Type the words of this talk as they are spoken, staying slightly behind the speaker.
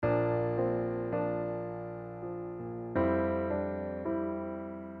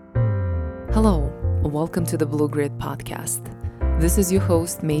Hello, welcome to the Blue Grid podcast. This is your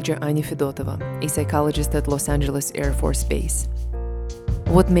host, Major Anya Fedotova, a psychologist at Los Angeles Air Force Base.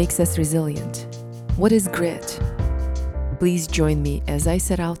 What makes us resilient? What is grit? Please join me as I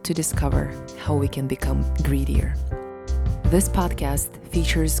set out to discover how we can become greedier. This podcast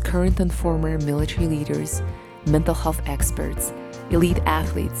features current and former military leaders, mental health experts, elite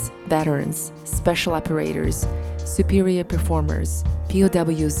athletes, veterans, special operators, superior performers,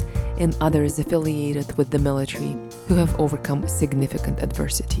 POWs, and others affiliated with the military who have overcome significant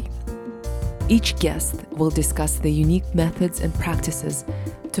adversity. Each guest will discuss the unique methods and practices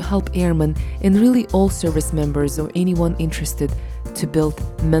to help airmen and really all service members or anyone interested to build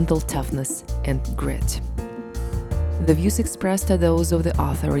mental toughness and grit. The views expressed are those of the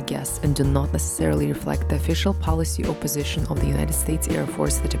author or guests and do not necessarily reflect the official policy or position of the United States Air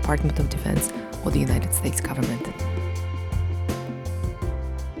Force, the Department of Defense, or the United States government.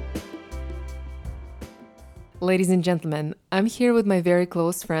 Ladies and gentlemen, I'm here with my very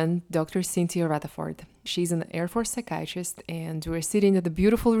close friend, Dr. Cynthia Rutherford. She's an Air Force psychiatrist, and we're sitting at the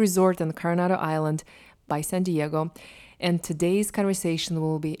beautiful resort on Coronado Island by San Diego. And today's conversation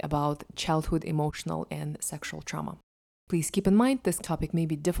will be about childhood emotional and sexual trauma. Please keep in mind this topic may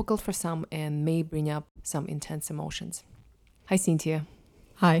be difficult for some and may bring up some intense emotions. Hi, Cynthia.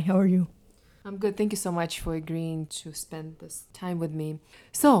 Hi, how are you? I'm good. Thank you so much for agreeing to spend this time with me.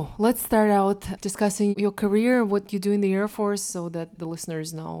 So let's start out discussing your career, what you do in the Air Force, so that the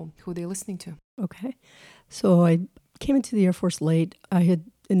listeners know who they're listening to. Okay. So I came into the Air Force late. I had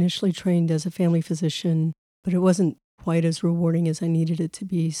initially trained as a family physician, but it wasn't quite as rewarding as I needed it to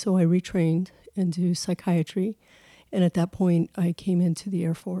be. So I retrained into psychiatry. And at that point, I came into the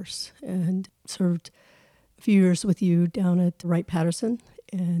Air Force and served a few years with you down at Wright-Patterson.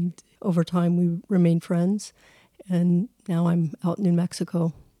 And over time, we remained friends. And now I'm out in New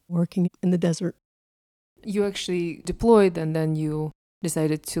Mexico working in the desert. You actually deployed and then you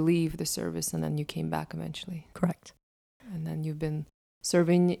decided to leave the service and then you came back eventually. Correct. And then you've been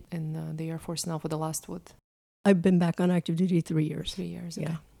serving in the Air Force now for the last, what? I've been back on active duty 3 years. 3 years,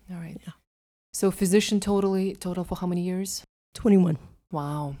 okay. Yeah. All right. Yeah. So physician total for how many years? 21.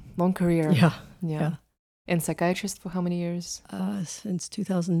 Wow. Long career. Yeah. And psychiatrist for how many years? Since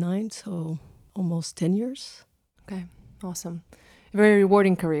 2009, so almost 10 years. Okay. Awesome. Very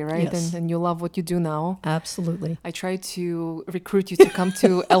rewarding career, right? Yes. And you love what you do now. Absolutely. I tried to recruit you to come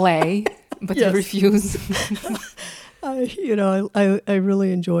to LA, but you refused. I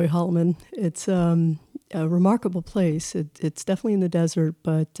really enjoy Holloman. It's a remarkable place. It's definitely in the desert,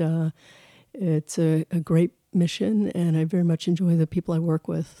 but it's a great mission, and I very much enjoy the people I work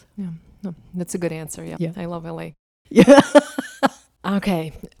with. Yeah, no, that's a good answer. Yeah. I love LA. Yeah.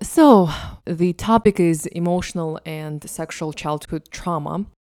 Okay, so the topic is emotional and sexual childhood trauma.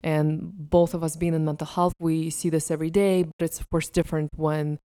 And both of us being in mental health, we see this every day, but it's of course different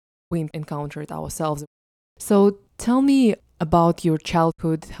when we encounter it ourselves. So tell me about your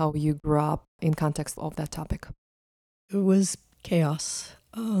childhood, how you grew up in context of that topic. It was chaos.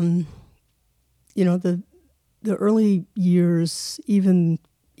 The early years, even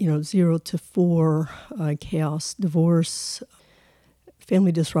 0 to 4, chaos, divorce,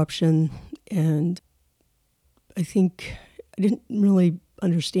 family disruption, and I think I didn't really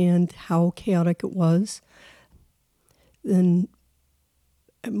understand how chaotic it was. Then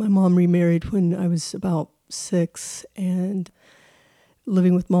my mom remarried when I was about 6, and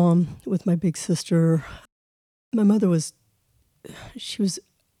living with mom, with my big sister. My mother she was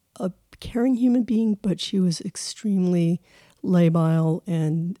a caring human being, but she was extremely labile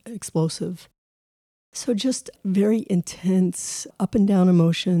and explosive. So just very intense, up and down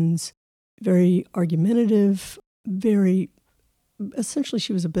emotions, very argumentative, essentially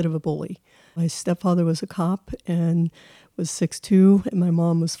she was a bit of a bully. My stepfather was a cop and was 6'2", and my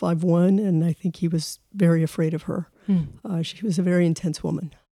mom was 5'1", and I think he was very afraid of her. She was a very intense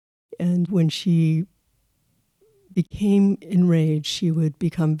woman. And when she became enraged, she would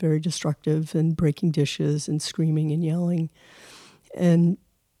become very destructive and breaking dishes and screaming and yelling, and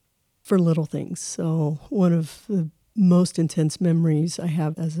for little things. So one of the most intense memories I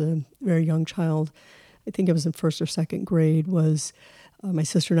have as a very young child, I think I was in 1st or 2nd grade, was my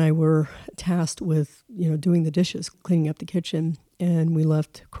sister and I were tasked with, doing the dishes, cleaning up the kitchen, and we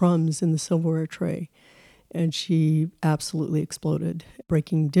left crumbs in the silverware tray. And she absolutely exploded,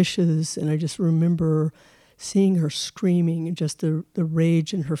 breaking dishes. And I just remember seeing her screaming and just the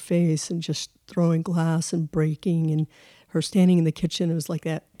rage in her face and just throwing glass and breaking, and her standing in the kitchen. It was like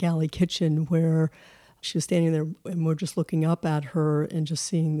that galley kitchen where she was standing there and we're just looking up at her and just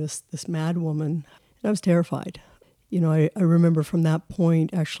seeing this mad woman. And I was terrified. I remember from that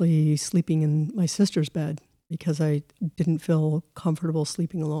point actually sleeping in my sister's bed because I didn't feel comfortable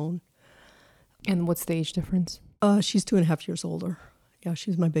sleeping alone. And what's the age difference? She's 2.5 years older. Yeah,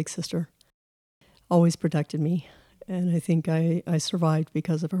 she's my big sister. Always protected me. And I think I survived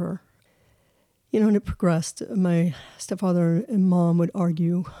because of her. And it progressed. My stepfather and mom would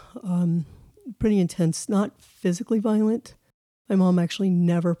argue, pretty intense, not physically violent. My mom actually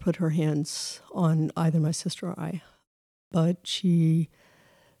never put her hands on either my sister or I, but she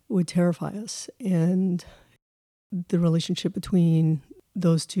would terrify us. And the relationship between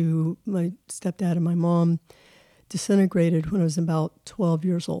those two, my stepdad and my mom, disintegrated when I was about 12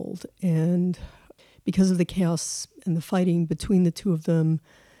 years old. And because of the chaos and the fighting between the two of them,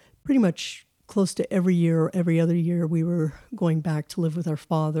 pretty much close to every year or every other year, we were going back to live with our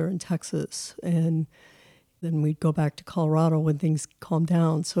father in Texas. And then we'd go back to Colorado when things calmed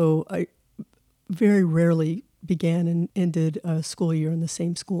down. So I very rarely began and ended a school year in the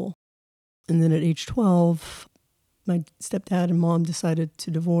same school. And then at age 12, my stepdad and mom decided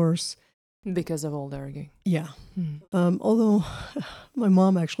to divorce. Because of all the arguing. Yeah. Although my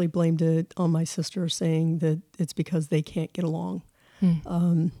mom actually blamed it on my sister, saying that it's because they can't get along,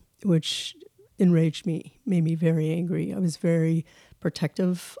 which enraged me, made me very angry. I was very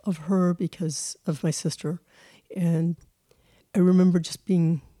protective of her because of my sister. And I remember just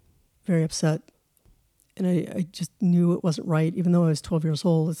being very upset. And I just knew it wasn't right. Even though I was 12 years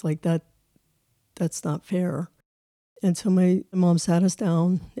old, it's like that's not fair. And so my mom sat us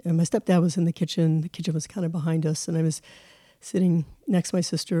down, and my stepdad was in the kitchen. The kitchen was kind of behind us, and I was sitting next to my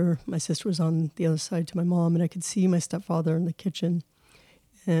sister. My sister was on the other side to my mom, and I could see my stepfather in the kitchen.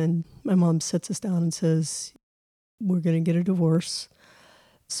 And my mom sits us down and says, "We're going to get a divorce,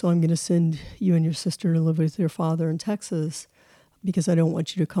 so I'm going to send you and your sister to live with your father in Texas because I don't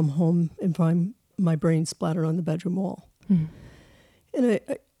want you to come home and find my brain splattered on the bedroom wall." And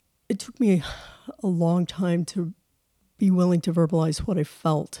it took me a long time to be willing to verbalize what I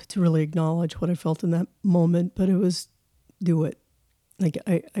felt, to really acknowledge what I felt in that moment, but it was do it. Like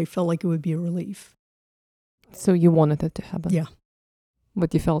I felt like it would be a relief. So you wanted it to happen? Yeah.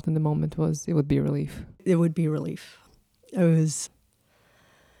 What you felt in the moment was it would be a relief? It would be a relief. I was,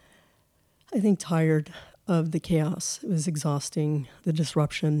 I think, tired of the chaos. It was exhausting, the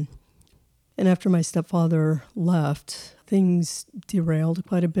disruption. And after my stepfather left, things derailed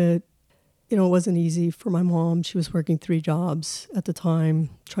quite a bit. It wasn't easy for my mom. She was working 3 jobs at the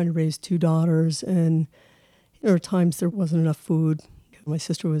time, trying to raise 2 daughters. And there were times there wasn't enough food. My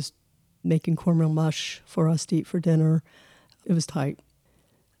sister was making cornmeal mush for us to eat for dinner. It was tight.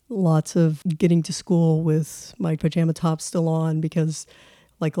 Lots of getting to school with my pajama top still on because,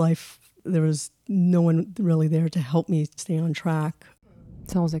 like life, there was no one really there to help me stay on track.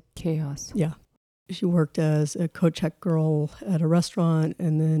 Sounds like chaos. Yeah. She worked as a coat check girl at a restaurant,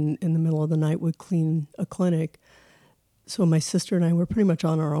 and then in the middle of the night would clean a clinic. So my sister and I were pretty much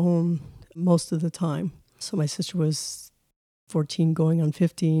on our own most of the time. So my sister was 14 going on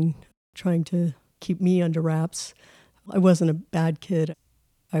 15, trying to keep me under wraps. I wasn't a bad kid.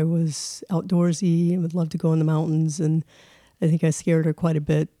 I was outdoorsy and would love to go in the mountains, and I think I scared her quite a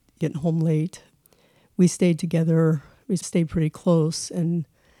bit getting home late. We stayed together. We stayed pretty close, and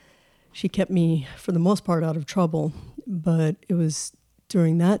she kept me, for the most part, out of trouble. But it was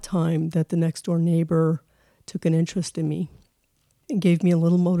during that time that the next door neighbor took an interest in me and gave me a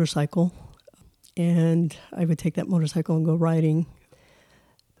little motorcycle. And I would take that motorcycle and go riding.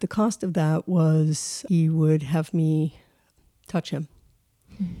 The cost of that was he would have me touch him.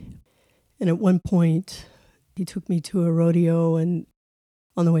 And at one point, he took me to a rodeo, and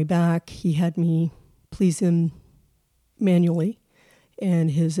on the way back, he had me please him manually.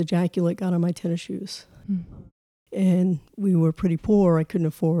 And his ejaculate got on my tennis shoes. And we were pretty poor. I couldn't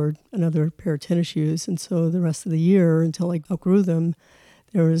afford another pair of tennis shoes. And so the rest of the year, until I outgrew them,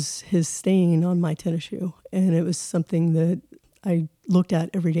 there was his stain on my tennis shoe. And it was something that I looked at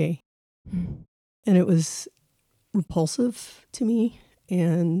every day. And it was repulsive to me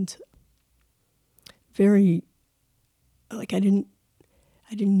and very, like I didn't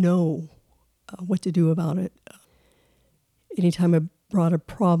know what to do about it. Anytime I brought a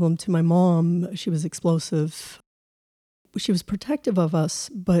problem to my mom, she was explosive. She was protective of us,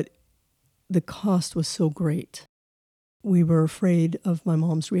 but the cost was so great. We were afraid of my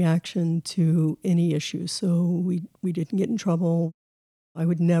mom's reaction to any issue, so we didn't get in trouble. I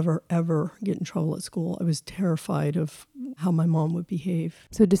would never, ever get in trouble at school. I was terrified of how my mom would behave.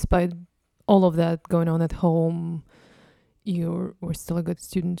 So despite all of that going on at home, you were still a good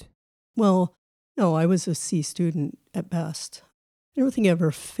student? Well, no, I was a C student at best. I don't think I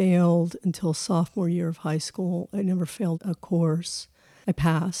ever failed until sophomore year of high school. I never failed a course. I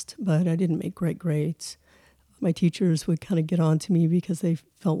passed, but I didn't make great grades. My teachers would kind of get on to me because they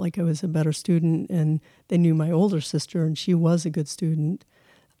felt like I was a better student, and they knew my older sister, and she was a good student.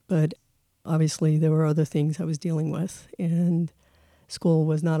 But obviously, there were other things I was dealing with, and school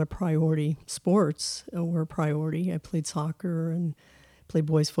was not a priority. Sports were a priority. I played soccer and played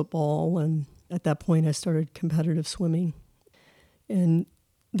boys football, and at that point, I started competitive swimming. And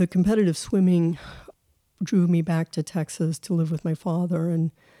the competitive swimming drew me back to Texas to live with my father,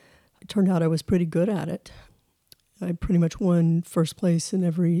 and it turned out I was pretty good at it. I pretty much won first place in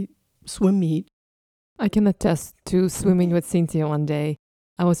every swim meet. I can attest to swimming with Cynthia one day.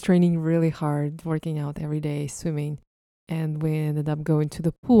 I was training really hard, working out every day, swimming, and we ended up going to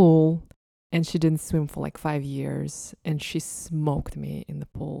the pool, and she didn't swim for like 5 years, and she smoked me in the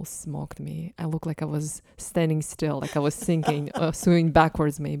pool, smoked me. I looked like I was standing still, like I was sinking, or swimming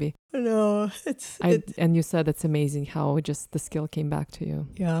backwards maybe. No, And you said it's amazing how just the skill came back to you.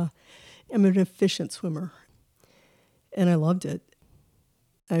 Yeah, I'm an efficient swimmer, and I loved it.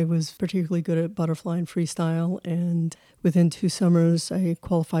 I was particularly good at butterfly and freestyle, and within 2 summers, I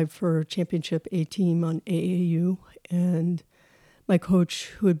qualified for a championship A team on AAU, and my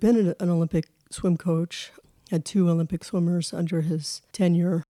coach, who had been an Olympic swim coach, had 2 Olympic swimmers under his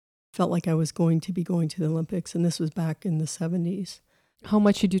tenure, felt like I was going to be going to the Olympics, and this was back in the 70s. How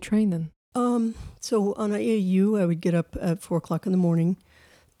much did you train then? So on AAU, I would get up at 4 o'clock in the morning.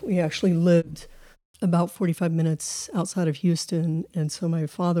 We actually lived about 45 minutes outside of Houston, and so my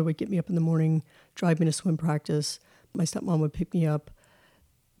father would get me up in the morning, drive me to swim practice. My stepmom would pick me up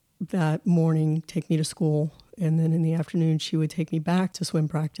that morning, take me to school, and then in the afternoon she would take me back to swim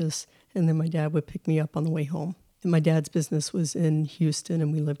practice, and then my dad would pick me up on the way home. And my dad's business was in Houston,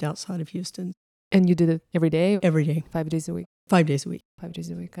 and we lived outside of Houston. And you did it every day? Every day. 5 days a week? 5 days a week. 5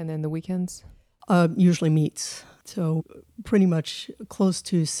 days a week. And then the weekends? Usually meets. So pretty much close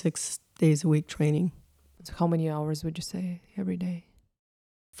to 6 days a week training. So how many hours would you say every day?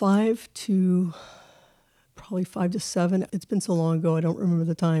 5 to probably 5 to 7. It's been so long ago, I don't remember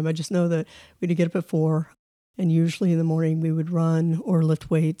the time. I just know that we'd get up at 4, and usually in the morning we would run or lift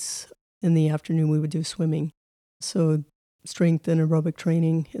weights. In the afternoon we would do swimming. So strength and aerobic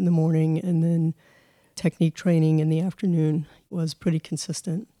training in the morning, and then technique training in the afternoon was pretty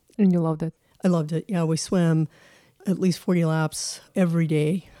consistent. And you loved it? I loved it. Yeah, we swam at least 40 laps every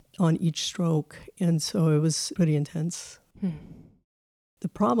day on each stroke, and so it was pretty intense. The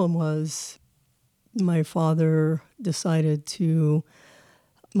problem was my father decided to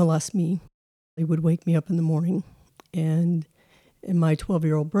molest me. He would wake me up in the morning, and in my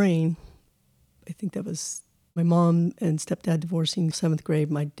 12-year-old brain, I think that was my mom and stepdad divorcing 7th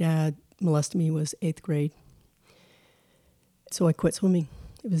grade. My dad molested me was 8th grade. So I quit swimming.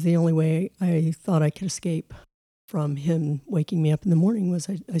 It was the only way I thought I could escape from him waking me up in the morning was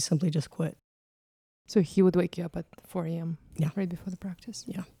I simply just quit. So he would wake you up at 4 a.m. Yeah. Right before the practice?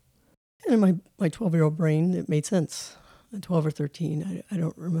 Yeah. And in my 12-year-old brain, it made sense. At 12 or 13, I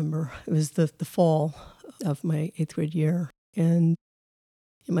don't remember. It was the fall of my 8th grade year. And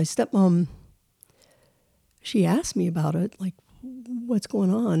my stepmom, she asked me about it, like, what's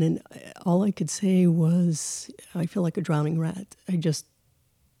going on? And all I could say was, I feel like a drowning rat.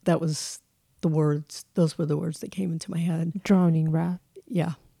 That was the words, those were the words that came into my head. Drowning rat?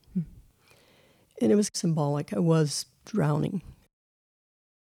 Yeah. And it was symbolic. I was drowning.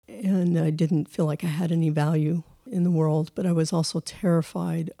 And I didn't feel like I had any value in the world, but I was also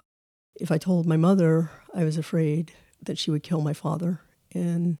terrified. If I told my mother, I was afraid that she would kill my father.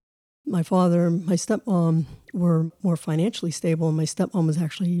 And my father and my stepmom were more financially stable, and my stepmom was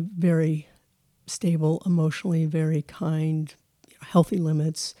actually very stable, emotionally, very kind, healthy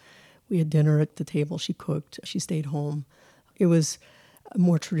limits. We had dinner at the table. She cooked. She stayed home. It was a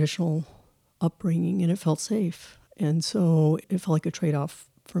more traditional upbringing, and it felt safe. And so it felt like a trade-off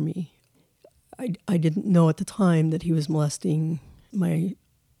for me. I didn't know at the time that he was molesting my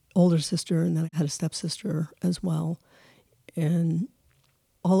older sister, and then I had a stepsister as well. And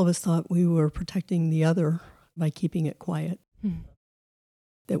all of us thought we were protecting the other by keeping it quiet,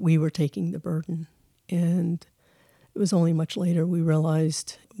 that we were taking the burden. And it was only much later we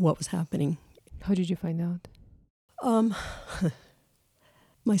realized what was happening. How did you find out?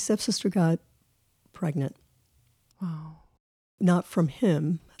 My stepsister got pregnant. Wow. Not from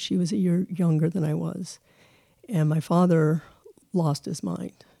him. She was a year younger than I was. And my father lost his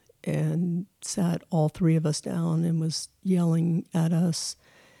mind and sat all 3 of us down and was yelling at us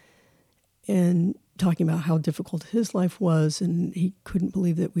and talking about how difficult his life was, and he couldn't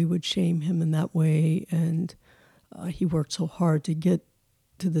believe that we would shame him in that way. And He worked so hard to get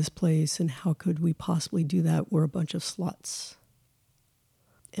to this place, and how could we possibly do that? We're a bunch of sluts.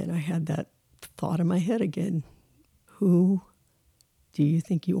 And I had that thought in my head again. Who do you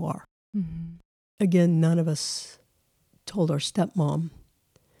think you are? Mm-hmm. Again, none of us told our stepmom,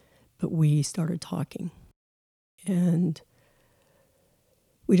 but we started talking. And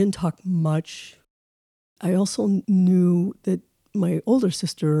we didn't talk much. I also knew that my older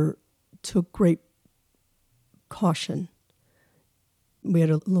sister took great caution. We had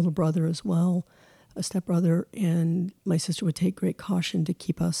a little brother as well, a stepbrother, and my sister would take great caution to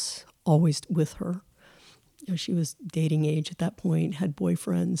keep us always with her. You know, she was dating age at that point, had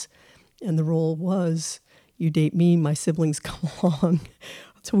boyfriends, and the rule was, you date me, my siblings come along.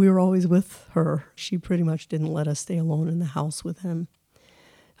 So we were always with her. She pretty much didn't let us stay alone in the house with him.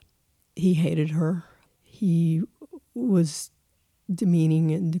 He hated her. He was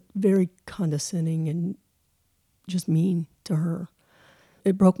demeaning and very condescending and just mean to her.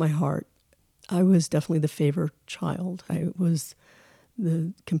 It broke my heart. I was definitely the favorite child. I was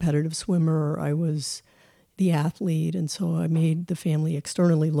the competitive swimmer. I was the athlete. And so I made the family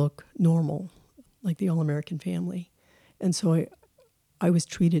externally look normal, like the all-American family. And so I was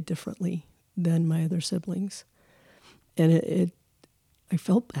treated differently than my other siblings. And I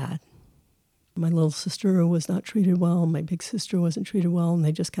felt bad. My little sister was not treated well. My big sister wasn't treated well. And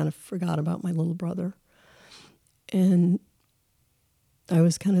they just kind of forgot about my little brother. And I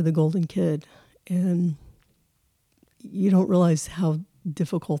was kind of the golden kid. And you don't realize how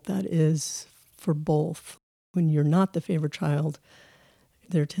difficult that is for both. When you're not the favorite child,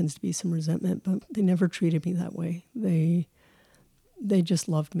 there tends to be some resentment, but they never treated me that way. They just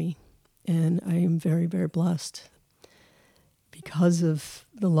loved me. And I am very, very blessed because of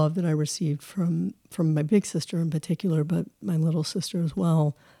the love that I received from my big sister in particular, but my little sister as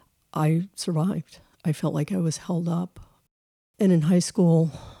well. I survived. I felt like I was held up. And in high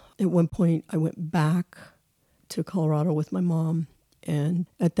school, at one point, I went back to Colorado with my mom. And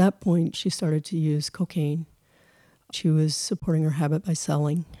at that point, she started to use cocaine. She was supporting her habit by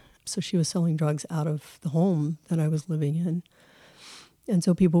selling. So she was selling drugs out of the home that I was living in. And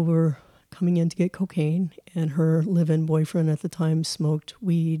so people were coming in to get cocaine, and her live-in boyfriend at the time smoked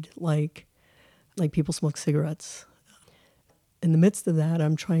weed like people smoke cigarettes. In the midst of that,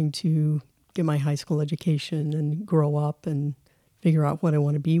 I'm trying to get my high school education and grow up and figure out what I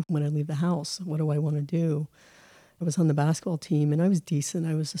want to be when I leave the house. What do I want to do? I was on the basketball team, and I was decent.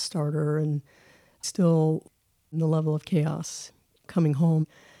 I was a starter, and still in the level of chaos. Coming home,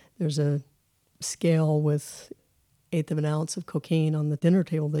 there's a scale with 1/8 of an ounce of cocaine on the dinner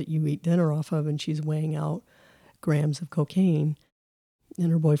table that you eat dinner off of, and she's weighing out grams of cocaine.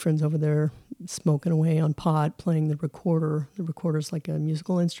 And her boyfriend's over there smoking away on pot, playing the recorder. The recorder's like a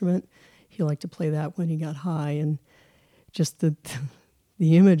musical instrument. He liked to play that when he got high, and just the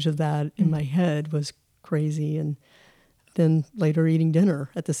image of that in my head was crazy. And then later eating dinner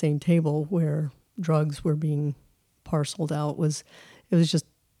at the same table where drugs were being parceled out it was just,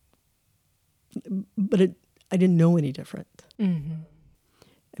 but I didn't know any different. Mm-hmm.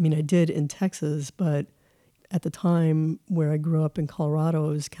 I mean, I did in Texas, but at the time where I grew up in Colorado,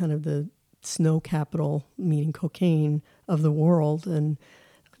 it was kind of the snow capital, meaning cocaine, of the world, and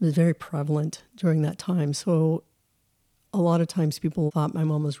it was very prevalent during that time. So a lot of times people thought my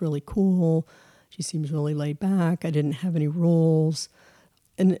mom was really cool. She seems really laid back. I didn't have any rules.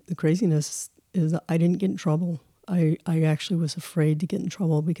 And the craziness is that I didn't get in trouble. I actually was afraid to get in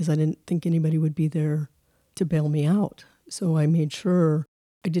trouble because I didn't think anybody would be there to bail me out. So I made sure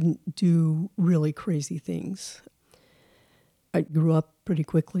I didn't do really crazy things. I grew up pretty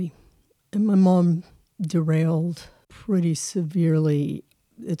quickly, and my mom derailed pretty severely.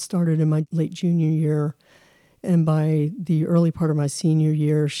 It started in my late junior year, and by the early part of my senior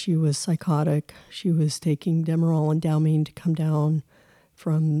year, she was psychotic. She was taking Demerol and Dowmine to come down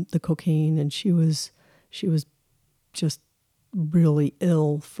from the cocaine, and she was just really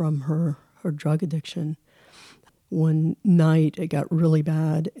ill from her drug addiction. One night it got really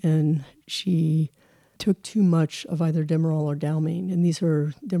bad, and she took too much of either Demerol or Dowmine. And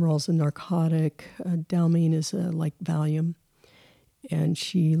Demerol's a narcotic, Dowmine is like Valium. And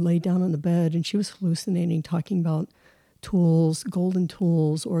she lay down on the bed, and she was hallucinating, talking about tools, golden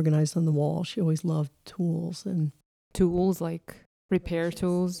tools organized on the wall. She always loved tools. And tools like repair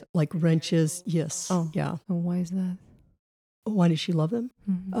tools? Like wrenches, yes. Oh, yeah. And why is that? Why did she love them?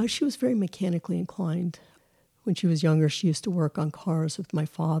 Mm-hmm. She was very mechanically inclined. When she was younger, she used to work on cars with my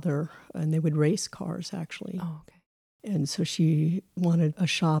father, and they would race cars, actually. Oh, okay. And so she wanted a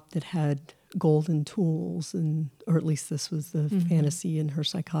shop that had golden tools, or at least this was the fantasy in her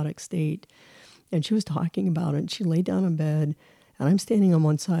psychotic state. And she was talking about it. And she laid down in bed, and I'm standing on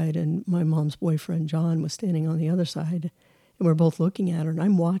one side, and my mom's boyfriend, John, was standing on the other side. And we're both looking at her, and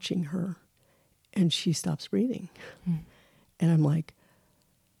I'm watching her. And she stops breathing. And I'm like,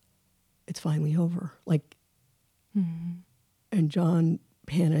 it's finally over. Like, and John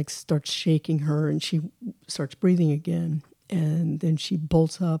panics, starts shaking her, and she starts breathing again. And then she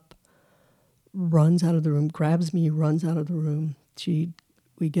bolts up, runs out of the room, grabs me, runs out of the room.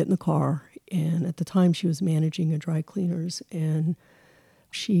 We get in the car, and at the time she was managing a dry cleaners, and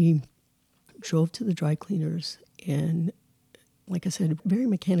she drove to the dry cleaners, and like I said, very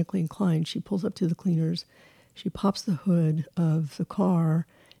mechanically inclined. She pulls up to the cleaners, she pops the hood of the car,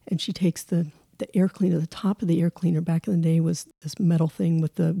 and she takes the air cleaner. The top of the air cleaner back in the day was this metal thing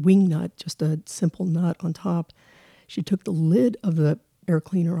with the wing nut, just a simple nut on top. She took the lid of the air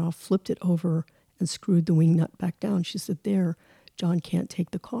cleaner off, flipped it over, and screwed the wing nut back down. She said, there, John can't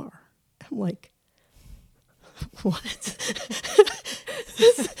take the car. I'm like, what?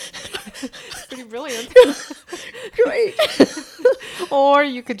 It's pretty brilliant. Great. Or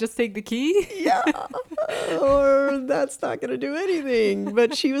you could just take the key. Yeah. Or that's not going to do anything.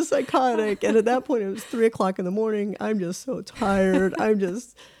 But she was psychotic. And at that point, it was 3 o'clock in the morning. I'm just so tired. I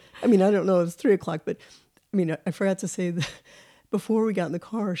don't know, it was 3 o'clock. But I forgot to say that before we got in the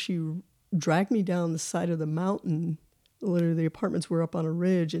car, she dragged me down the side of the mountain. Literally, the apartments were up on a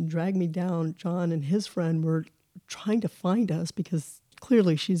ridge, and dragged me down. John and his friend were trying to find us because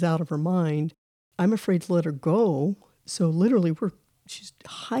clearly she's out of her mind. I'm afraid to let her go. So literally, she's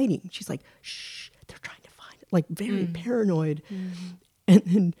hiding. She's like, shh, they're trying to find it. Like very paranoid. And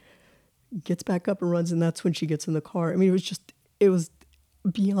then gets back up and runs, and that's when she gets in the car. It was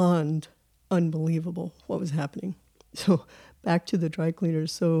beyond unbelievable what was happening. So back to the dry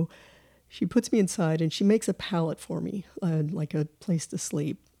cleaners. So she puts me inside, and she makes a pallet for me, like a place to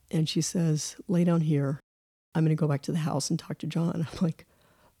sleep. And she says, lay down here. I'm going to go back to the house and talk to John. I'm like,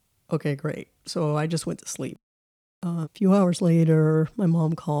 okay, great. So I just went to sleep. A few hours later, my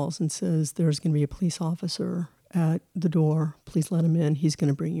mom calls and says, there's going to be a police officer at the door. Please let him in. He's going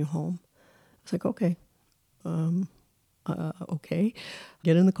to bring you home. I was like, okay. Okay.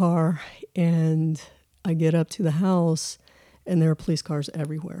 Get in the car, and I get up to the house, and there are police cars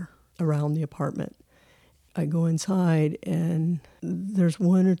everywhere around the apartment. I go inside, and there's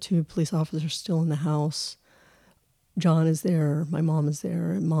 1 or 2 police officers still in the house. John is there, my mom is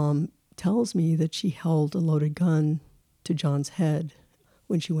there, and Mom tells me that she held a loaded gun to John's head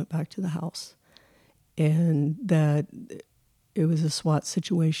when she went back to the house, and that it was a SWAT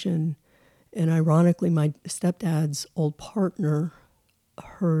situation. And ironically, my stepdad's old partner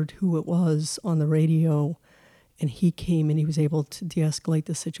heard who it was on the radio, and he came and he was able to de-escalate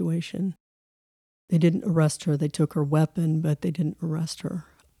the situation. They didn't arrest her. They took her weapon, but they didn't arrest her.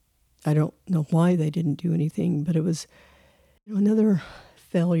 I don't know why they didn't do anything, but it was another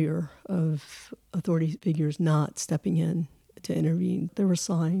failure of authority figures not stepping in to intervene. There were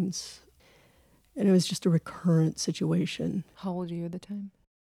signs, and it was just a recurrent situation. How old were you at the time?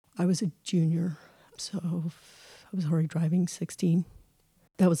 I was a junior, so I was already driving, 16.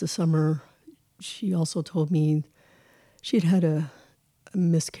 That was the summer. She also told me she had a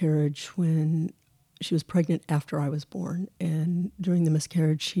miscarriage when she was pregnant after I was born, and during the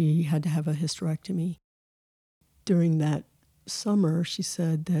miscarriage, she had to have a hysterectomy. During that summer, she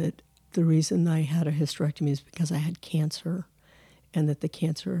said that the reason I had a hysterectomy is because I had cancer, and that the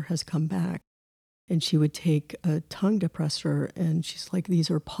cancer has come back. And she would take a tongue depressor, and she's like, these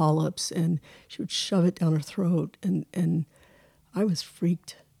are polyps, and she would shove it down her throat, and I was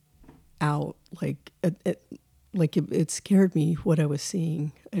freaked out. It scared me what I was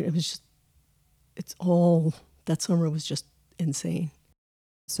seeing. It was just, that summer was just insane.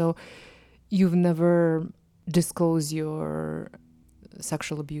 So you've never disclosed your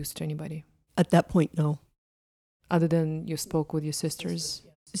sexual abuse to anybody? At that point, no. Other than you spoke with your sisters?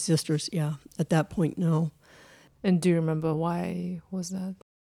 Sisters, yeah. At that point, no. And do you remember why was that?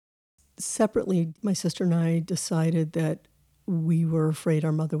 Separately, my sister and I decided that we were afraid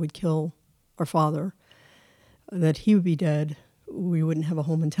our mother would kill our father, that he would be dead. We wouldn't have a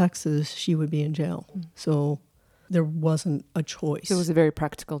home in Texas. She would be in jail. So there wasn't a choice. So it was a very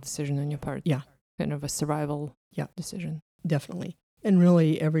practical decision on your part. Yeah. Kind of a survival decision. Definitely. And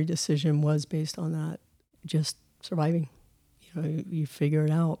really every decision was based on that, just surviving. You figure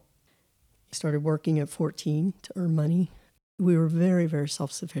it out. I started working at 14 to earn money. We were very, very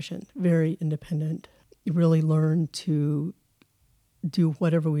self-sufficient, very independent. We really learned to do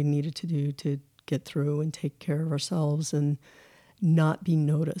whatever we needed to do to get through and take care of ourselves and not be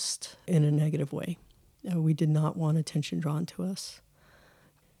noticed in a negative way. We did not want attention drawn to us.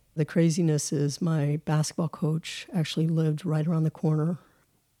 The craziness is my basketball coach actually lived right around the corner,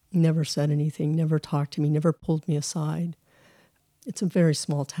 never said anything, never talked to me, never pulled me aside. It's a very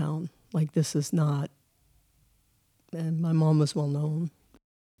small town. Like, this is not, and my mom was well known.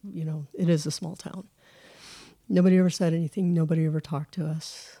 You know, it is a small town. Nobody ever said anything. Nobody ever talked to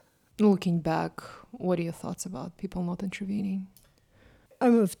us. Looking back, what are your thoughts about people not intervening?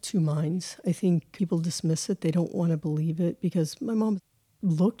 I'm of two minds. I think people dismiss it. They don't want to believe it because my mom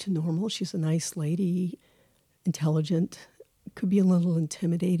looked normal. She's a nice lady, intelligent, could be a little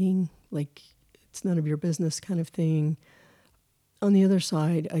intimidating, like it's none of your business kind of thing. On the other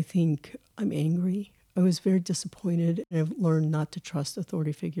side, I think I'm angry. I was very disappointed, and I've learned not to trust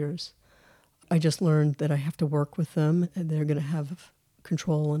authority figures. I just learned that I have to work with them, and they're going to have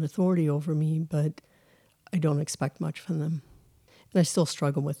control and authority over me, but I don't expect much from them. And I still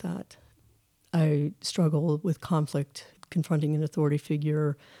struggle with that. I struggle with conflict, confronting an authority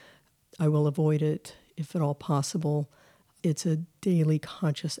figure. I will avoid it if at all possible. It's a daily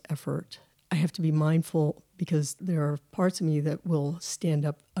conscious effort. I have to be mindful because there are parts of me that will stand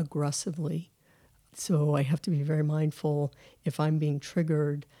up aggressively. So I have to be very mindful if I'm being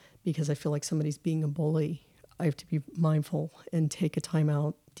triggered because I feel like somebody's being a bully. I have to be mindful and take a time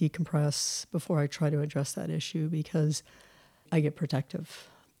out, decompress before I try to address that issue because I get protective.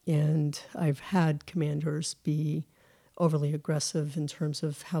 And I've had commanders be overly aggressive in terms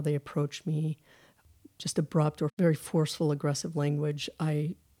of how they approach me, just abrupt or very forceful, aggressive language.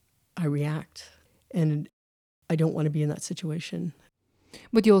 I react, and I don't want to be in that situation.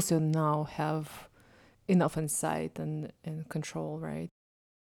 But you also now have enough insight and control, right?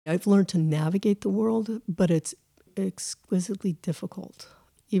 I've learned to navigate the world, but it's exquisitely difficult,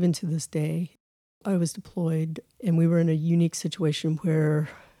 even to this day. I was deployed, and we were in a unique situation where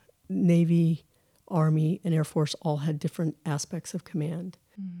Navy, Army, and Air Force all had different aspects of command.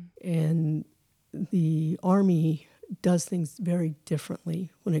 And the Army does things very differently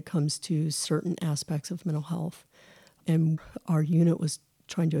when it comes to certain aspects of mental health. And our unit was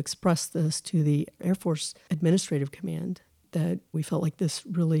trying to express this to the Air Force Administrative Command, that we felt like this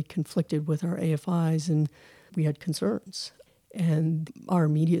really conflicted with our AFIs and we had concerns. And our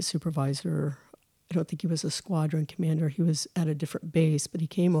immediate supervisor, I don't think he was a squadron commander, he was at a different base, but he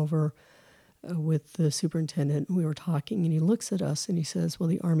came over with the superintendent, and we were talking, and he looks at us and he says, well,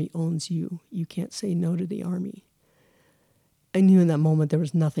 the Army owns you. You can't say no to the Army. I knew in that moment there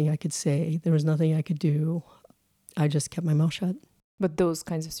was nothing I could say. There was nothing I could do. I just kept my mouth shut. But those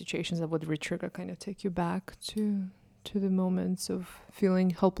kinds of situations that would re-trigger kind of take you back to the moments of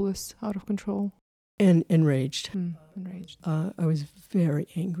feeling helpless, out of control. And enraged. Enraged. I was very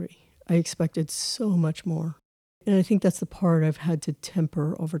angry. I expected so much more. And I think that's the part I've had to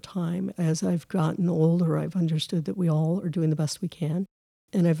temper over time. As I've gotten older, I've understood that we all are doing the best we can.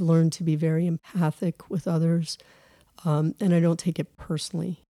 And I've learned to be very empathic with others. And I don't take it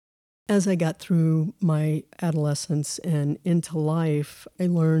personally. As I got through my adolescence and into life, I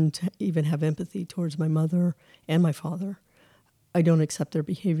learned to even have empathy towards my mother and my father. I don't accept their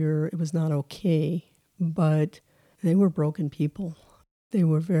behavior. It was not okay, but they were broken people. They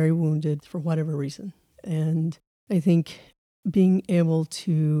were very wounded for whatever reason. And I think being able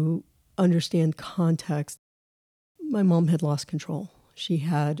to understand context, my mom had lost control. She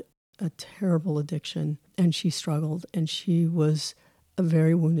had a terrible addiction, and she struggled, and she was a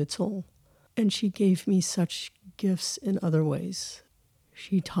very wounded soul. And she gave me such gifts in other ways.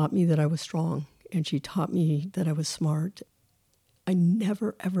 She taught me that I was strong, and she taught me that I was smart. I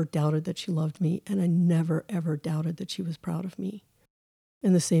never, ever doubted that she loved me, and I never, ever doubted that she was proud of me.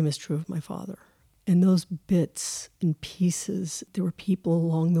 And the same is true of my father. And those bits and pieces, there were people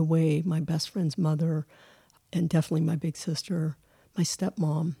along the way, my best friend's mother, and definitely my big sister, my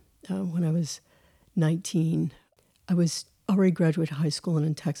stepmom. When I was 19, I was already graduated high school, and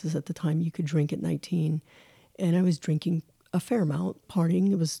in Texas at the time, you could drink at 19. And I was drinking a fair amount,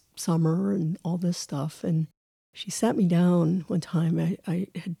 partying. It was summer and all this stuff. And she sat me down one time. I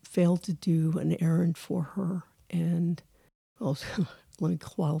had failed to do an errand for her. And, well, let me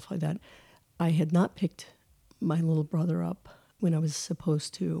qualify that. I had not picked my little brother up when I was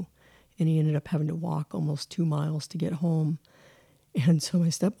supposed to, and he ended up having to walk almost 2 miles to get home. And so my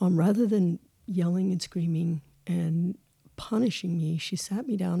stepmom, rather than yelling and screaming and punishing me, she sat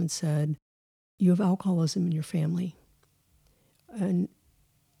me down and said, you have alcoholism in your family. And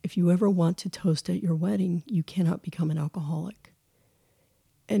if you ever want to toast at your wedding, you cannot become an alcoholic.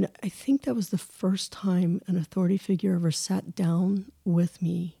 And I think that was the first time an authority figure ever sat down with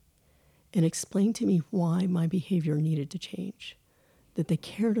me and explained to me why my behavior needed to change, that they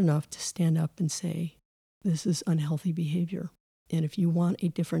cared enough to stand up and say, this is unhealthy behavior. And if you want a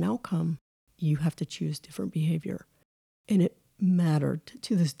different outcome, you have to choose different behavior. And it mattered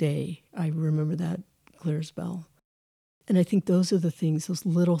to this day. I remember that clear as bell. And I think those are the things, those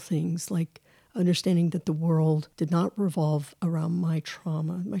little things, like understanding that the world did not revolve around my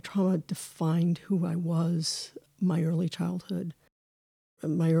trauma. My trauma defined who I was, my early childhood,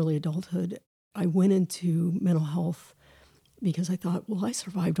 my early adulthood. I went into mental health because I thought, well, I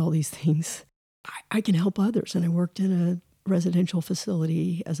survived all these things. I can help others. And I worked in a residential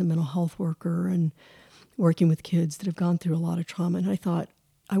facility as a mental health worker and working with kids that have gone through a lot of trauma. And I thought,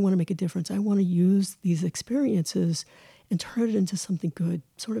 I want to make a difference. I want to use these experiences and turn it into something good,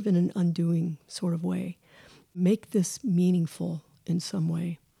 sort of in an undoing sort of way. Make this meaningful in some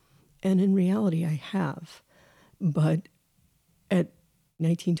way. And in reality, I have. But at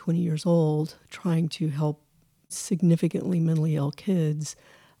 19, 20 years old, trying to help significantly mentally ill kids,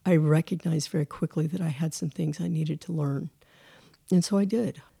 I recognized very quickly that I had some things I needed to learn. And so I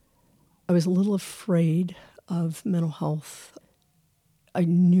did. I was a little afraid of mental health. I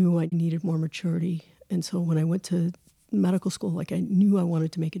knew I needed more maturity. And so when I went to medical school, like I knew I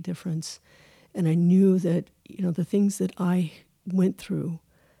wanted to make a difference. And I knew that, the things that I went through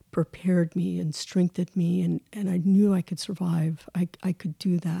prepared me and strengthened me. And I knew I could survive. I could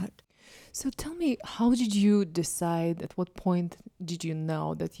do that. So tell me, how did you decide, at what point did you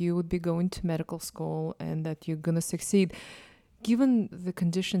know that you would be going to medical school and that you're going to succeed? Given the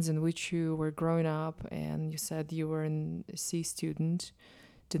conditions in which you were growing up, and you said you were a C student,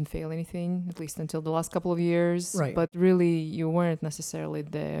 didn't fail anything, at least until the last couple of years. Right. But really, you weren't necessarily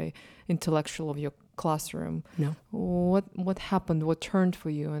the intellectual of your classroom. No. What happened? What turned for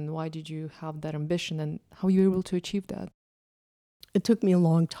you? And why did you have that ambition? And how were you able to achieve that? It took me a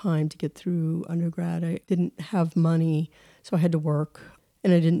long time to get through undergrad. I didn't have money, so I had to work.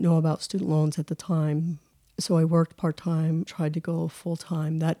 And I didn't know about student loans at the time. So I worked part-time, tried to go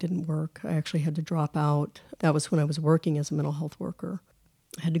full-time. That didn't work. I actually had to drop out. That was when I was working as a mental health worker.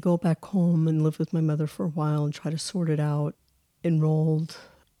 I had to go back home and live with my mother for a while and try to sort it out. Enrolled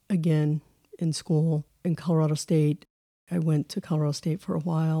again in school in Colorado State. I went to Colorado State for a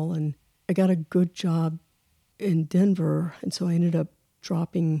while, and I got a good job in Denver. And so I ended up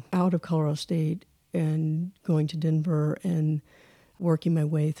dropping out of Colorado State and going to Denver and working my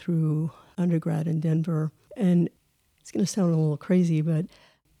way through undergrad in Denver. And it's going to sound a little crazy, but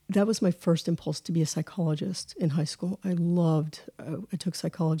that was my first impulse to be a psychologist in high school. I took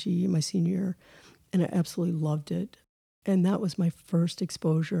psychology in my senior year, and I absolutely loved it. And that was my first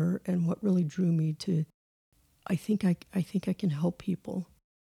exposure, and what really drew me to, I think I can help people.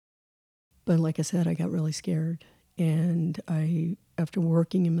 But like I said, I got really scared. And after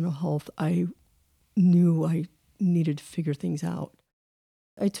working in mental health, I knew I needed to figure things out.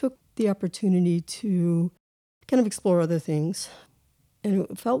 I took the opportunity to kind of explore other things. And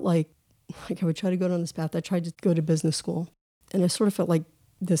it felt like I would try to go down this path. I tried to go to business school. And I sort of felt like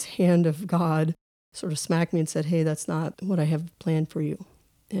this hand of God sort of smacked me and said, hey, that's not what I have planned for you.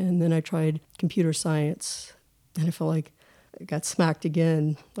 And then I tried computer science. And I felt like I got smacked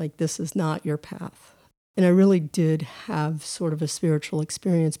again, like this is not your path. And I really did have sort of a spiritual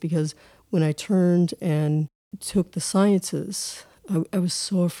experience, because when I turned and took the sciences, I was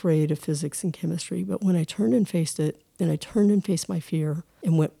so afraid of physics and chemistry. But when I turned and faced it, and I turned and faced my fear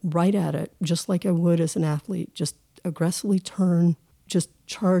and went right at it, just like I would as an athlete, just aggressively turn, just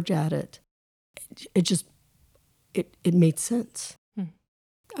charge at it, it made sense.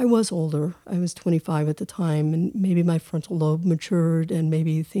 I was older. I was 25 at the time, and maybe my frontal lobe matured, and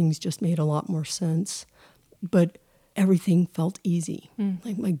maybe things just made a lot more sense. But everything felt easy.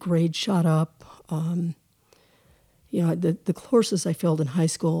 Like my grades shot up. The courses I failed in high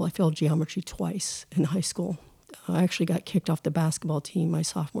school, I failed geometry twice in high school. I actually got kicked off the basketball team my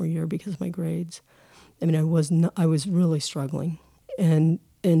sophomore year because of my grades. I mean, I was really struggling. And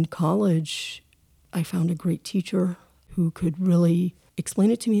in college, I found a great teacher who could really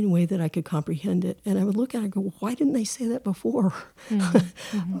explain it to me in a way that I could comprehend it. And I would look at it and go, why didn't they say that before?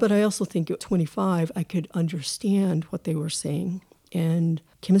 But I also think at 25, I could understand what they were saying. And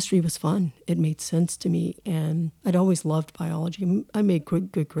chemistry was fun. It made sense to me. And I'd always loved biology. I made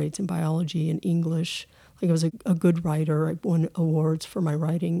good grades in biology and English. Like I was a good writer. I won awards for my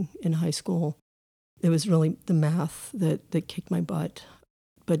writing in high school. It was really the math that kicked my butt.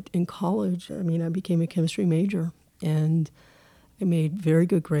 But in college, I became a chemistry major. And I made very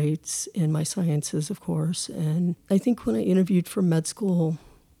good grades in my sciences, of course. And I think when I interviewed for med school,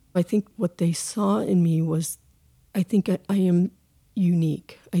 I think what they saw in me was, I think I am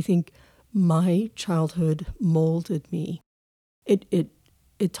unique. I think my childhood molded me.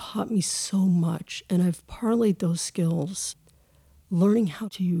 It taught me so much, and I've parlayed those skills learning how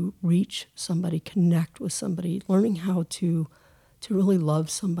to reach somebody, connect with somebody, learning how to really love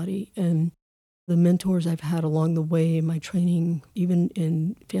somebody. And the mentors I've had along the way in my training, even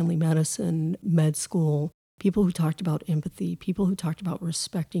in family medicine, med school, people who talked about empathy, people who talked about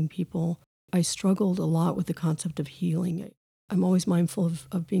respecting people. I struggled a lot with the concept of healing. I'm always mindful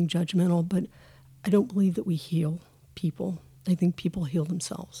of being judgmental, but I don't believe that we heal people. I think people heal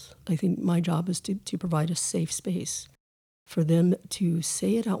themselves. I think my job is to provide a safe space for them to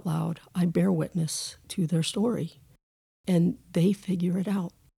say it out loud. I bear witness to their story, and they figure it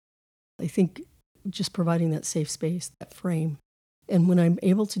out. I think just providing that safe space, that frame. And when I'm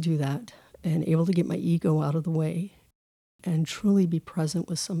able to do that and able to get my ego out of the way and truly be present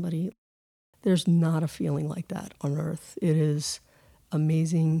with somebody, there's not a feeling like that on earth. It is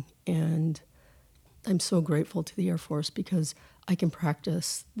amazing, and I'm so grateful to the Air Force because I can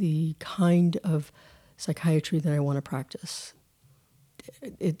practice the kind of psychiatry that I want to practice.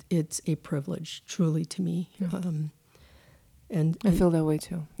 It's a privilege, truly, to me. Yeah. And I feel that way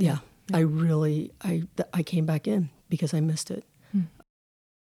too. Yeah. I came back in because I missed it.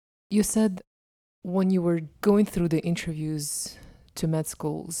 You said when you were going through the interviews to med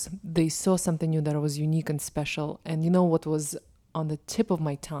schools, they saw something new that was unique and special. And you know what was on the tip of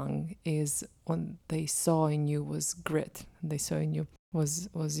my tongue is when they saw in you was grit. They saw in you was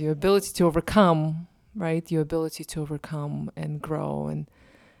your ability to overcome, right? Your ability to overcome and grow and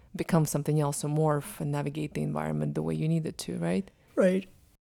become something else, or morph and navigate the environment the way you needed to, right? Right.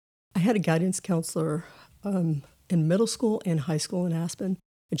 I had a guidance counselor in middle school and high school in Aspen,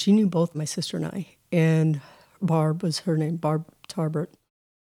 and she knew both my sister and I. And Barb was her name, Barb Tarbert.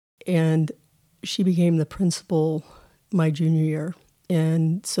 And she became the principal my junior year.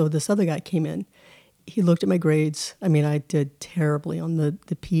 And so this other guy came in. He looked at my grades. I mean, I did terribly on the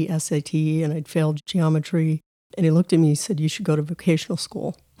PSAT, and I'd failed geometry. And he looked at me and said, "You should go to vocational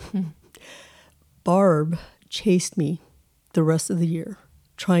school." Barb chased me the rest of the year,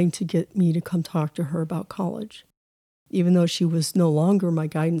 trying to get me to come talk to her about college. Even though she was no longer my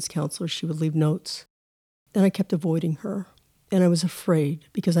guidance counselor, she would leave notes. And I kept avoiding her. And I was afraid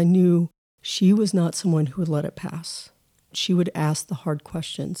because I knew she was not someone who would let it pass. She would ask the hard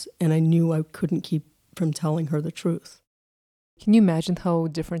questions, and I knew I couldn't keep from telling her the truth. Can you imagine how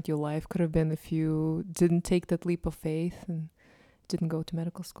different your life could have been if you didn't take that leap of faith and didn't go to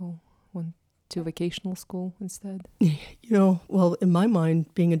medical school, went to vocational school instead? Well, in my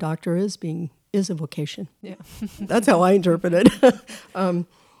mind, being a doctor is a vocation. Yeah. That's how I interpret it.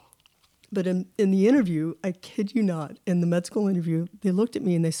 But in the interview, I kid you not, in the med school interview, they looked at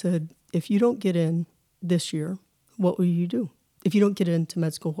me and they said, "If you don't get in this year, what will you do? If you don't get into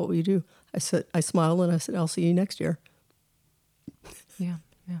med school, what will you do?" I smiled and I said, "I'll see you next year." Yeah.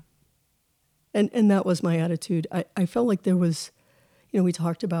 And that was my attitude. I felt like there was, we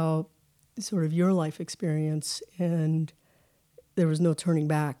talked about sort of your life experience, and there was no turning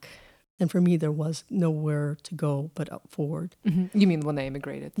back. And for me, there was nowhere to go but up forward. Mm-hmm. You mean when they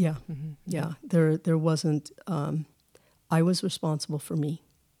immigrated? Yeah. Mm-hmm. Yeah. There wasn't, I was responsible for me.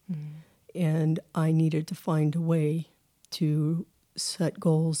 Mm-hmm. And I needed to find a way to set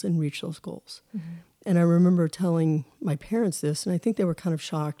goals and reach those goals. Mm-hmm. And I remember telling my parents this, and I think they were kind of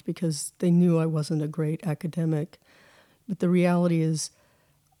shocked because they knew I wasn't a great academic. But the reality is,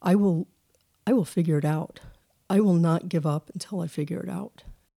 I will figure it out. I will not give up until I figure it out.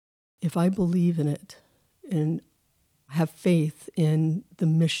 If I believe in it and have faith in the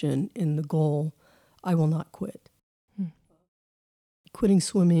mission, in the goal, I will not quit. Quitting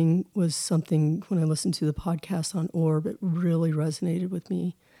swimming was something, when I listened to the podcast on Orb, it really resonated with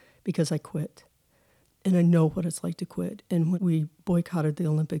me because I quit. And I know what it's like to quit. And when we boycotted the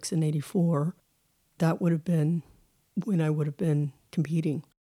Olympics in '84, that would have been when I would have been competing.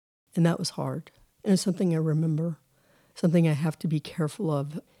 And that was hard. And it's something I remember, something I have to be careful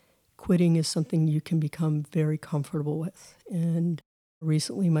of. Quitting is something you can become very comfortable with. And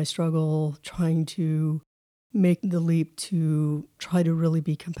recently my struggle trying to make the leap to try to really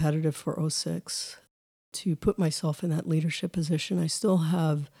be competitive for '06, to put myself in that leadership position, I still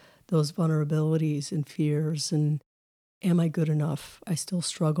have those vulnerabilities and fears, and am I good enough? I still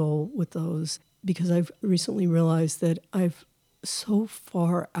struggle with those because I've recently realized that I've so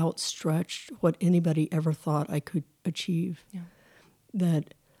far outstretched what anybody ever thought I could achieve. Yeah.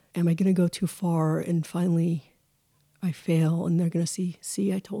 That am I going to go too far and finally I fail and they're going to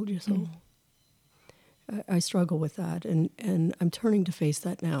see, I told you so. I struggle with that, and I'm turning to face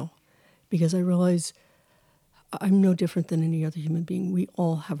that now because I realize I'm no different than any other human being. We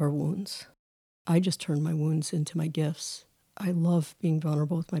all have our wounds. I just turn my wounds into my gifts. I love being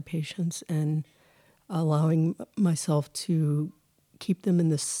vulnerable with my patients and allowing myself to keep them in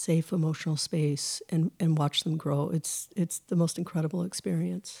this safe emotional space and watch them grow. It's the most incredible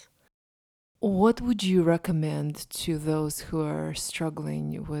experience. What would you recommend to those who are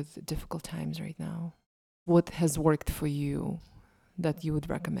struggling with difficult times right now? What has worked for you that you would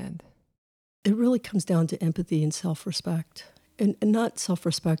recommend? It really comes down to empathy and self-respect, and not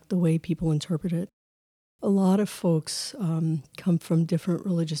self-respect the way people interpret it. A lot of folks come from different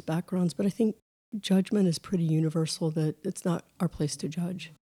religious backgrounds, but I think judgment is pretty universal, that it's not our place to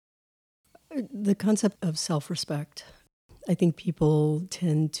judge. The concept of self-respect, I think people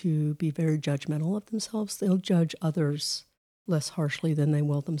tend to be very judgmental of themselves. They'll judge others less harshly than they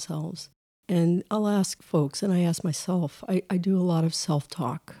will themselves. And I'll ask folks, and I ask myself, I do a lot of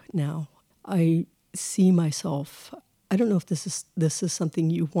self-talk now. I see myself. I don't know if this is something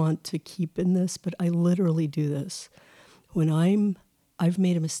you want to keep in this, but I literally do this. When I've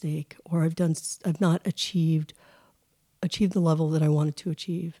made a mistake, or I've not achieved the level that I wanted to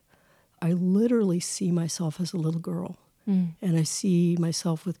achieve, I literally see myself as a little girl. And I see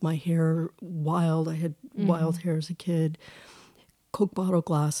myself with my hair wild. I had wild hair as a kid, Coke bottle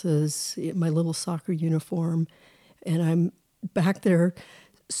glasses, my little soccer uniform, and I'm back there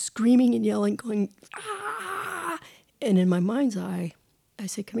screaming and yelling, going, ah! And in my mind's eye, I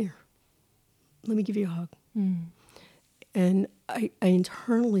say, come here, let me give you a hug. And I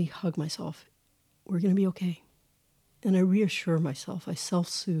internally hug myself. We're going to be okay. And I reassure myself, I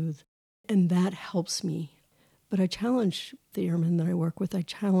self-soothe, and that helps me. But I challenge the airmen that I work with, I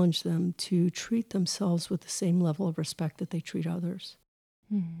challenge them to treat themselves with the same level of respect that they treat others.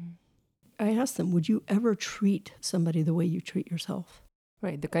 I ask them, would you ever treat somebody the way you treat yourself?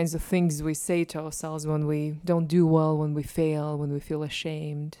 Right, the kinds of things we say to ourselves when we don't do well, when we fail, when we feel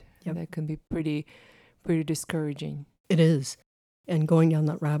ashamed. Yep. That can be pretty discouraging. It is. And going down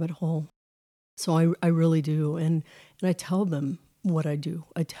that rabbit hole. So I really do. And I tell them what I do.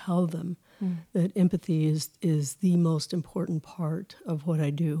 I tell them that empathy is the most important part of what I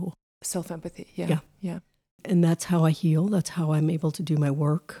do. Self-empathy, yeah. And that's how I heal. That's how I'm able to do my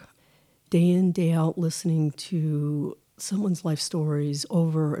work. Day in, day out, listening to someone's life stories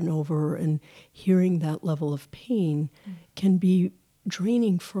over and over and hearing that level of pain can be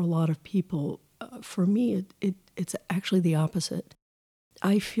draining for a lot of people. For me, it's actually the opposite.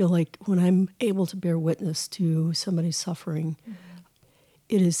 I feel like when I'm able to bear witness to somebody's suffering,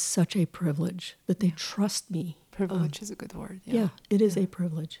 it is such a privilege that they trust me. Privilege is a good word. Yeah, it is a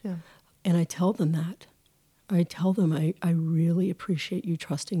privilege. Yeah. And I tell them that. I tell them, I really appreciate you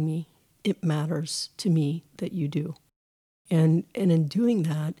trusting me. It matters to me that you do. And in doing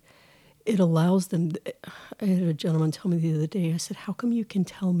that, it allows them. I had a gentleman tell me the other day, I said, how come you can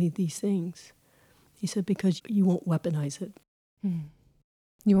tell me these things? He said, because you won't weaponize it.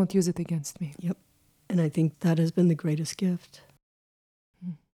 You won't use it against me. Yep. And I think that has been the greatest gift.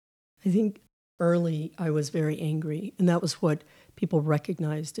 I think early I was very angry, and that was what people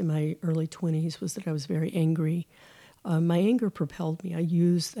recognized in my early 20s, was that I was very angry. My anger propelled me. I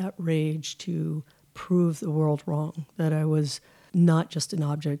used that rage to prove the world wrong, that I was not just an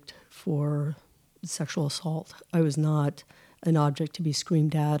object for sexual assault. I was not an object to be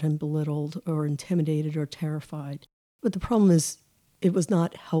screamed at and belittled or intimidated or terrified. But the problem is, it was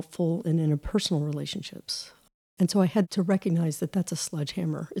not helpful in interpersonal relationships. And so I had to recognize that that's a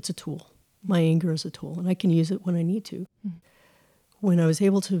sledgehammer. It's a tool. My anger is a tool, and I can use it when I need to. When I was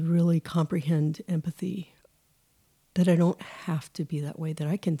able to really comprehend empathy, that I don't have to be that way, that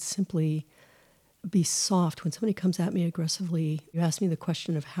I can simply be soft. When somebody comes at me aggressively, you ask me the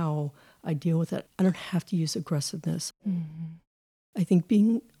question of how I deal with it. I don't have to use aggressiveness. I think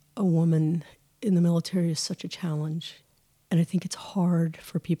being a woman in the military is such a challenge. And I think it's hard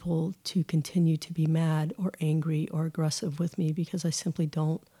for people to continue to be mad or angry or aggressive with me because I simply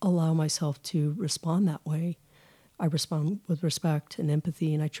don't allow myself to respond that way. I respond with respect and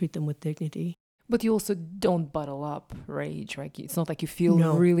empathy, and I treat them with dignity. But you also don't bottle up rage, right? It's not like you feel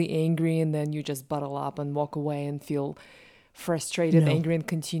really angry and then you just bottle up and walk away and feel frustrated, angry, and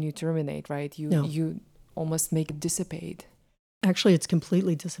continue to ruminate, right? You almost make it dissipate. Actually, it's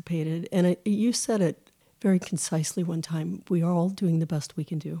completely dissipated. And you said it very concisely one time. We are all doing the best we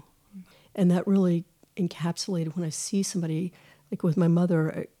can do. And that really encapsulated when I see somebody, like with my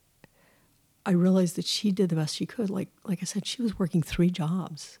mother, I realized that she did the best she could. Like I said, she was working 3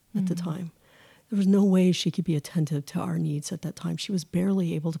 jobs at the time. There was no way she could be attentive to our needs at that time. She was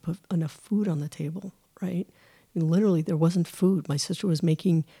barely able to put enough food on the table, right? And literally, there wasn't food. My sister was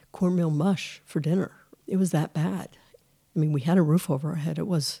making cornmeal mush for dinner. It was that bad. I mean, we had a roof over our head. It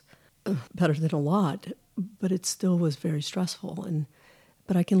was better than a lot, but it still was very stressful.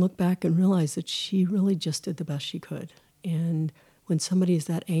 But I can look back and realize that she really just did the best she could. And when somebody is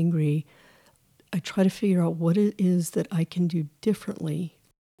that angry, I try to figure out what it is that I can do differently.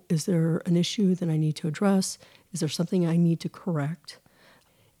 Is there an issue that I need to address? Is there something I need to correct?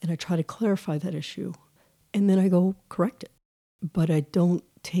 And I try to clarify that issue. And then I go correct it. But I don't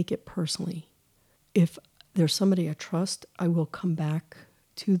take it personally. If there's somebody I trust, I will come back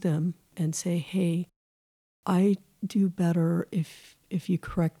to them and say, hey, I do better if you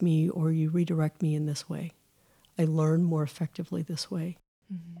correct me or you redirect me in this way. I learn more effectively this way.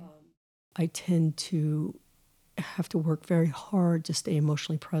 Mm-hmm. I tend to have to work very hard to stay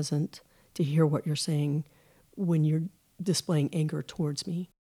emotionally present, to hear what you're saying when you're displaying anger towards me.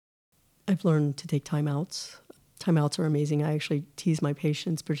 I've learned to take timeouts. Timeouts are amazing. I actually tease my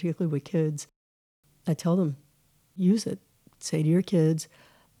patients, particularly with kids. I tell them, use it. Say to your kids,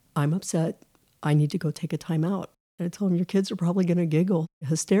 I'm upset. I need to go take a timeout. And I tell them, your kids are probably going to giggle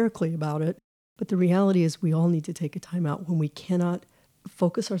hysterically about it. But the reality is we all need to take a timeout when we cannot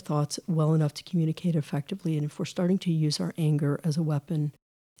focus our thoughts well enough to communicate effectively. And if we're starting to use our anger as a weapon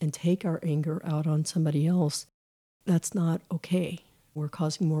and take our anger out on somebody else, that's not okay. We're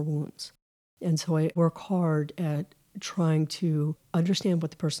causing more wounds. And so I work hard at trying to understand what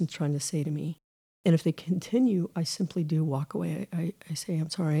the person's trying to say to me. And if they continue, I simply do walk away. I say,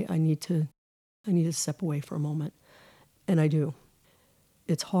 I'm sorry, I need to step away for a moment. And I do.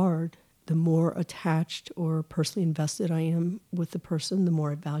 It's hard. The more attached or personally invested I am with the person, the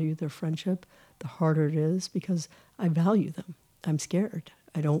more I value their friendship, the harder it is because I value them. I'm scared.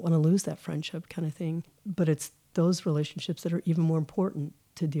 I don't want to lose that friendship kind of thing. But it's those relationships that are even more important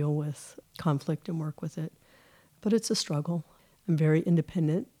to deal with conflict and work with it. But it's a struggle. I'm very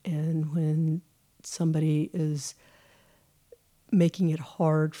independent, and when somebody is making it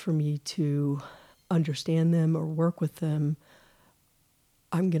hard for me to understand them or work with them,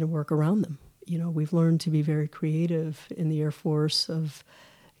 I'm going to work around them. You know, we've learned to be very creative in the Air Force of,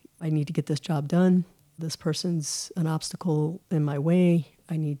 I need to get this job done. This person's an obstacle in my way.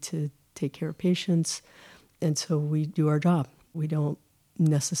 I need to take care of patients. And so we do our job. We don't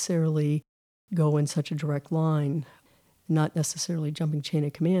necessarily go in such a direct line, not necessarily jumping chain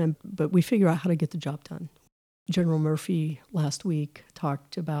of command, but we figure out how to get the job done. General Murphy last week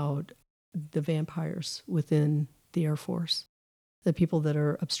talked about the vampires within the Air Force, the people that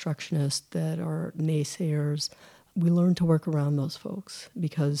are obstructionists, that are naysayers. We learn to work around those folks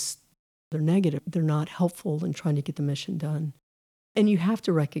because they're negative. They're not helpful in trying to get the mission done. And you have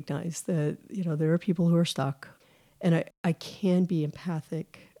to recognize that, you know, there are people who are stuck. And I can be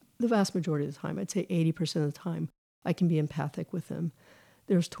empathic the vast majority of the time. I'd say 80% of the time I can be empathic with them.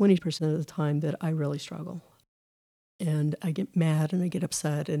 There's 20% of the time that I really struggle. And I get mad and I get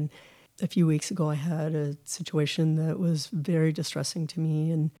upset. And a few weeks ago I had a situation that was very distressing to me.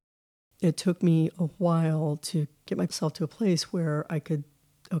 And it took me a while to get myself to a place where I could,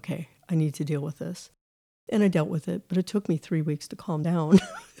 okay, I need to deal with this. And I dealt with it, but it took me 3 weeks to calm down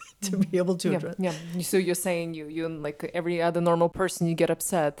to be able to address. Yeah. So you're saying you like every other normal person, you get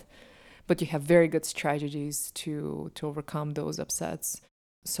upset, but you have very good strategies to overcome those upsets.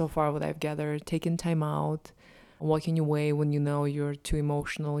 So far, what I've gathered, taking time out, walking away when you know you're too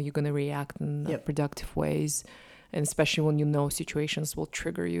emotional, you're going to react in productive ways, and especially when you know situations will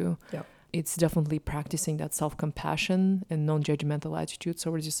trigger you. Yep. It's definitely practicing that self-compassion and non-judgmental attitude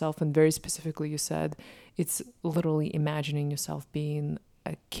towards yourself. And very specifically, you said it's literally imagining yourself being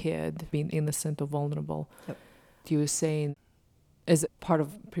a kid, being innocent or vulnerable. Yep. You were saying, as part of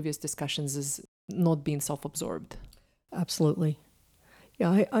previous discussions, is not being self-absorbed. Absolutely.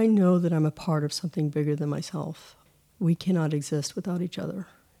 Yeah, I know that I'm a part of something bigger than myself. We cannot exist without each other.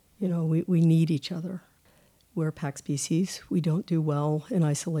 You know, we need each other. We're a pack species. We don't do well in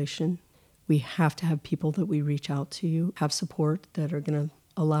isolation. We have to have people that we reach out to, have support that are going to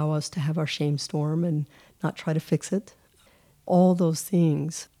allow us to have our shame storm and not try to fix it. All those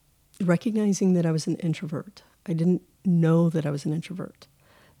things. Recognizing that I was an introvert. I didn't know that I was an introvert.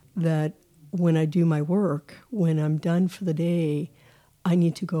 That when I do my work, when I'm done for the day, I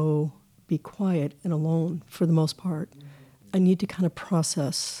need to go be quiet and alone for the most part. I need to kind of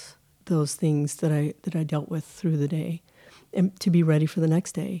process those things that I dealt with through the day and to be ready for the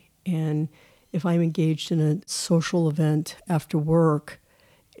next day. And if I'm engaged in a social event after work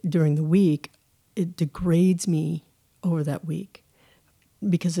during the week, it degrades me over that week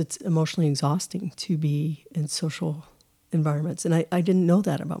because it's emotionally exhausting to be in social environments. And I didn't know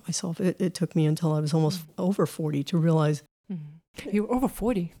that about myself. It took me until I was almost over 40 to realize. You were over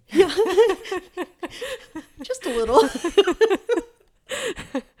 40. Yeah. Just a little.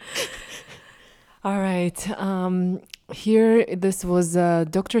 All right. Here, this was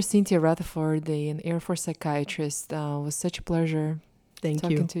Dr. Cynthia Rutherford, an Air Force psychiatrist. It was such a pleasure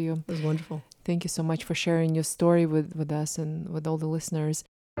talking to you. It was wonderful. Thank you so much for sharing your story with us and with all the listeners.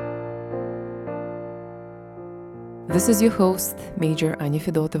 This is your host, Major Anya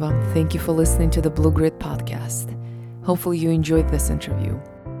Fedotova. Thank you for listening to the Blue Grid podcast. Hopefully you enjoyed this interview.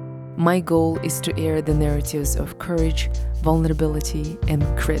 My goal is to air the narratives of courage, vulnerability, and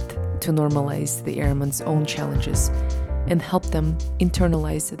grit to normalize the airman's own challenges and help them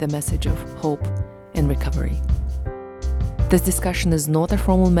internalize the message of hope and recovery. This discussion is not a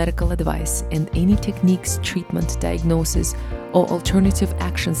formal medical advice, and any techniques, treatment, diagnosis, or alternative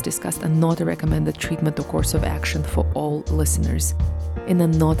actions discussed are not a recommended treatment or course of action for all listeners and are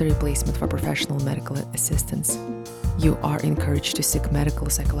not a replacement for professional medical assistance. You are encouraged to seek medical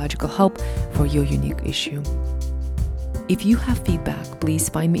or psychological help for your unique issue. If you have feedback, please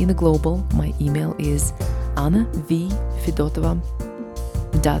find me in the global. My email is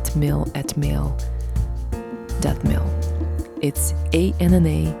anna.v.fedotova.mail@mail.mil. It's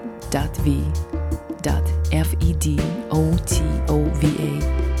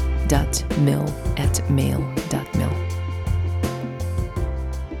anna.v.fedotova.mil@mail.mil.